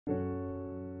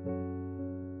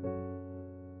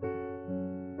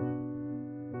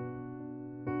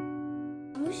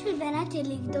إيش البنات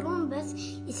اللي يقدرون بس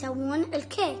يسوون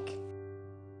الكيك.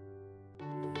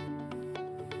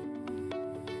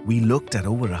 We looked at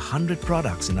over 100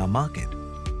 products in our market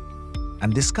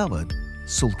and discovered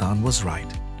Sultan was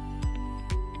right.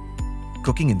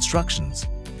 Cooking instructions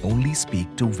only speak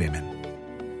to women.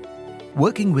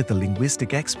 Working with a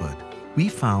linguistic expert, we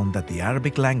found that the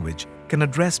Arabic language can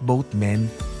address both men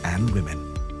and women,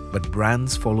 but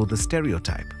brands follow the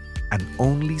stereotype and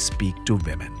only speak to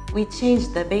women. We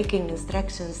changed the baking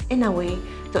instructions in a way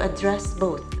to address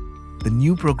both. The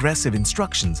new progressive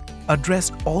instructions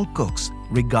addressed all cooks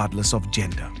regardless of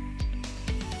gender.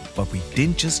 But we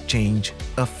didn't just change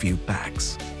a few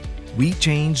packs. We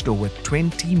changed over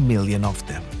 20 million of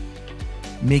them,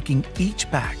 making each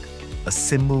pack a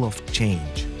symbol of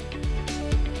change.